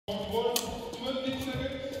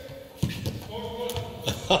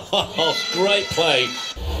Great play.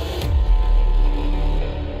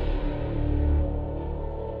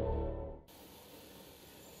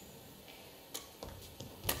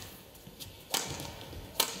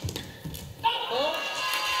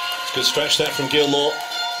 Good stretch that from Gilmore.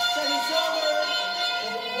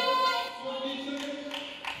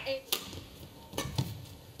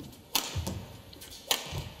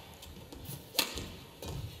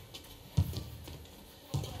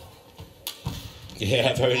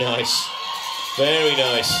 Yeah, very nice. Very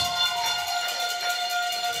nice.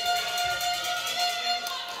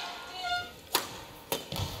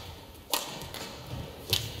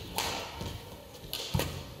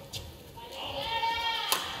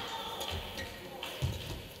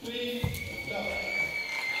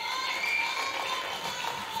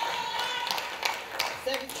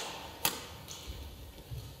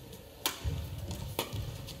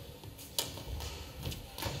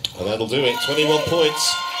 And that'll do it, 21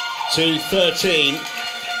 points to 13.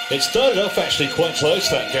 It started off actually quite close,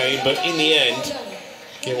 that game, but in the end,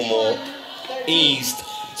 Gilmore eased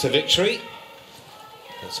to victory.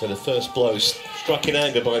 That's when the first blow struck in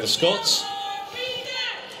anger by the Scots.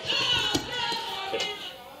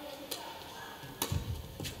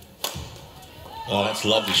 Oh, that's a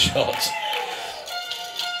lovely shot.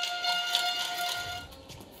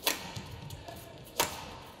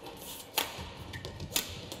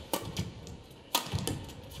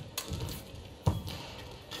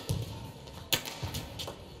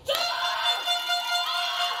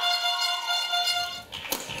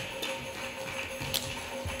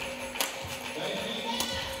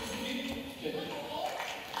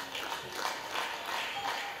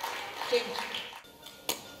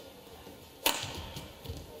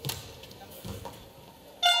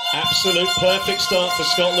 Absolute perfect start for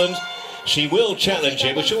Scotland. She will challenge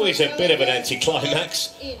it, which is always a bit of an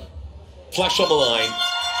anticlimax. Flash on the line.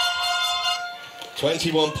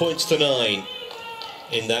 21 points to 9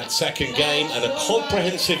 in that second game, and a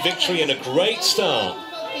comprehensive victory and a great start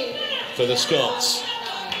for the Scots.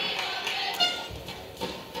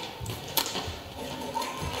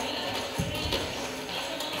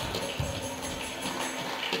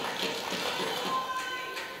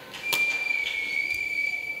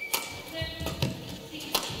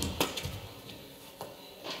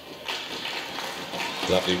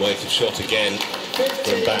 Lovely weighted shot again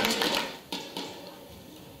from Bat.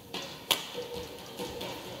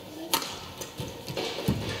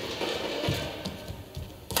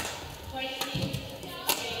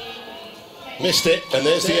 Missed it, and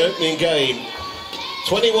there's the opening game.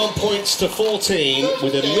 21 points to 14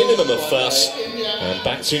 with a minimum of fuss, and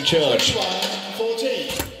Bat's in charge.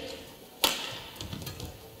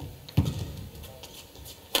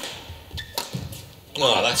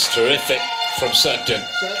 Oh, that's terrific from Sugden.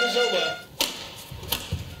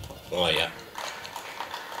 Oh, yeah.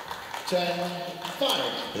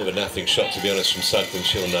 10-5. Bit of a nothing shot, to be honest, from Sugden.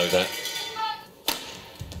 She'll know that.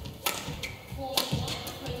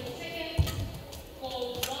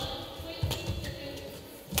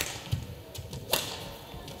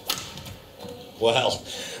 Well,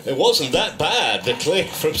 it wasn't that bad, the clear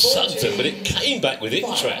from Sugden, but it came back with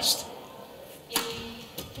interest.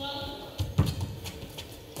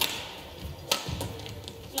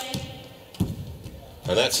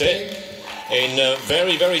 And that's it. In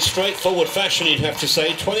very, very straightforward fashion, you'd have to say.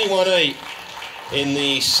 21-8 in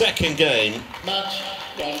the second game. Match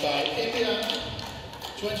won by India,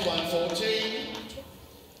 21-14.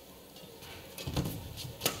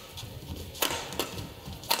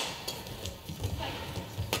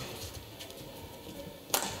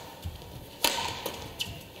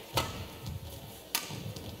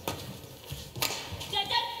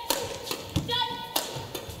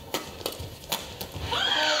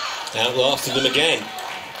 Outlasted them again.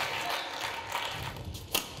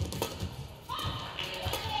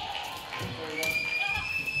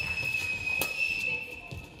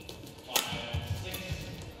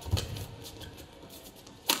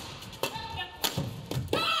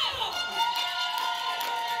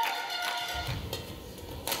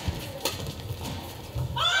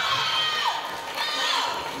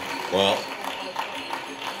 Well,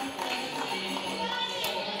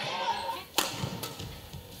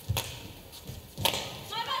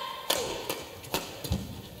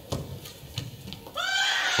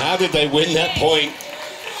 how did they win that point?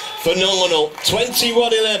 Phenomenal.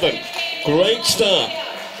 21-11. Great start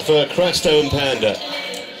for Crasto and Panda.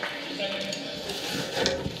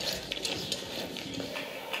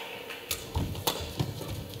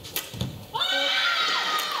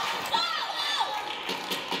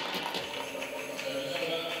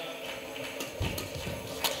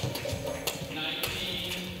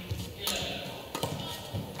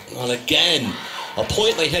 And again, a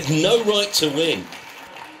point they had no right to win.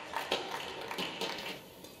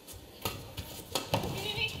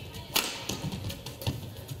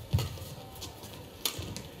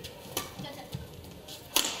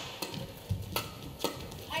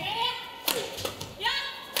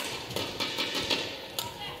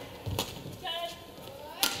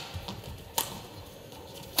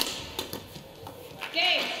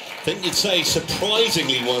 I think you'd say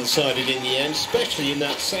surprisingly one-sided in the end, especially in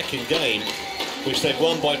that second game, which they've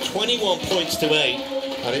won by 21 points to 8,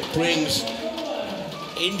 and it brings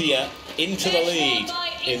India into the lead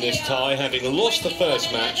in this tie, having lost the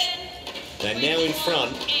first match. They're now in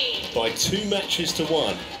front by 2 matches to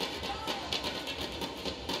 1.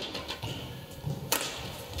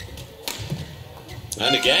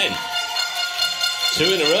 And again, 2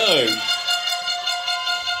 in a row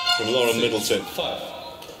from Lauren Middleton.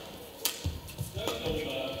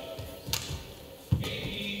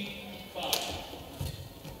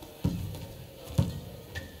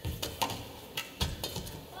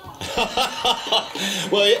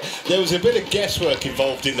 Well, yeah, there was a bit of guesswork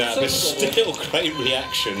involved in that, but still great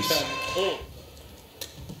reactions.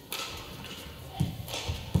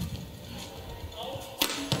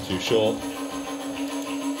 Too short.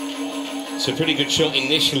 It's a pretty good shot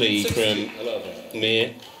initially from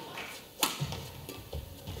Mir.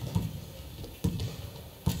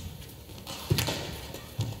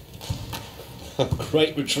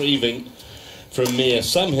 Great retrieving from Mir.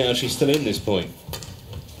 Somehow she's still in this point.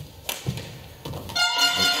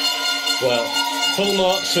 Well, full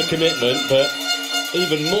marks for commitment, but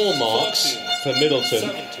even more marks for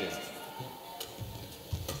Middleton. 17.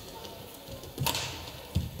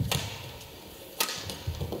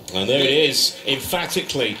 And there it is,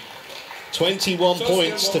 emphatically. 21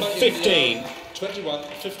 points to 15.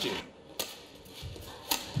 21-15.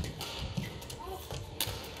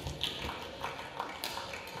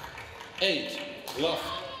 Love.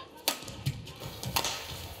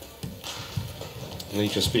 May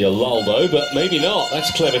just be a lull though, but maybe not.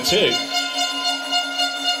 That's clever too.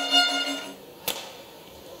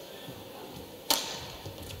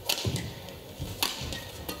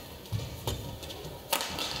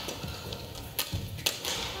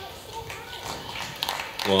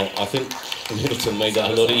 Well, I think Middleton made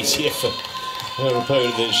that a lot easier for her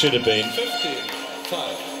opponent than it should have been.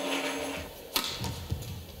 15-5.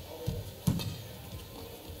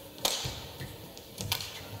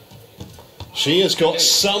 She has got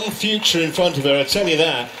some future in front of her, I tell you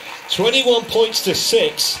that. 21 points to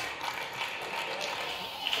 6.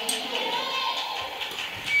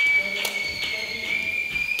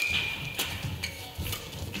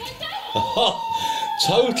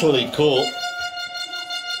 Totally caught.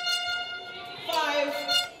 5.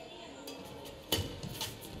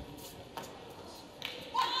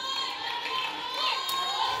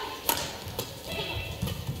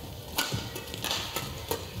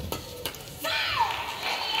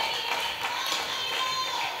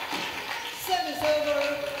 Service over.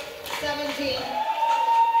 17.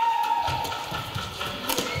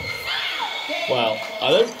 Well,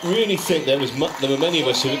 I don't really think there were many of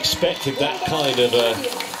us who expected that kind of a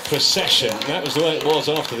procession. That was the way it was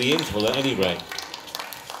after the interval, at any rate.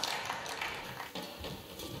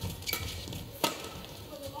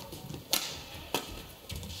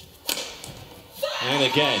 And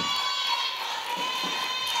again.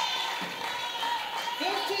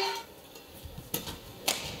 15.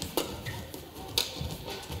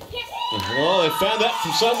 Well, they found that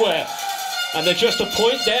from somewhere, and they're just a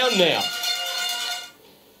point down now.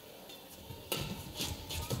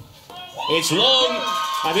 It's long,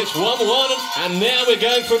 and it's 1-1, and now we're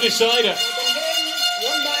going for a decider.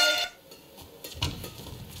 One by.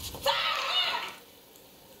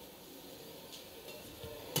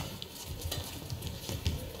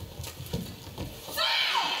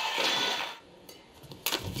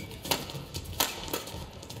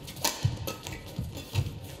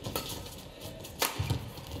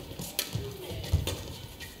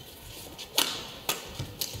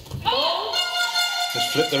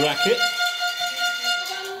 Just flip the racket.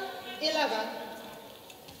 11.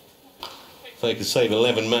 If they could save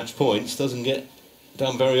 11 match points, doesn't get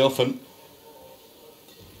done very often.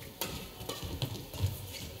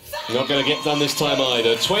 Not going to get done this time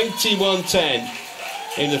either. 21-10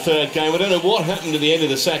 in the third game. I don't know what happened at the end of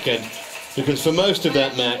the second, because for most of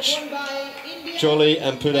that match, One by India. Jolly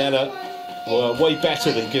and Pudella were way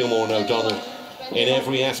better than Gilmore and O'Donnell in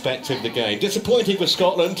every aspect of the game. Disappointing for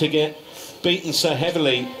Scotland to get beaten so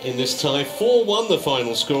heavily in this tie. 4-1 the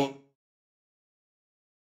final score.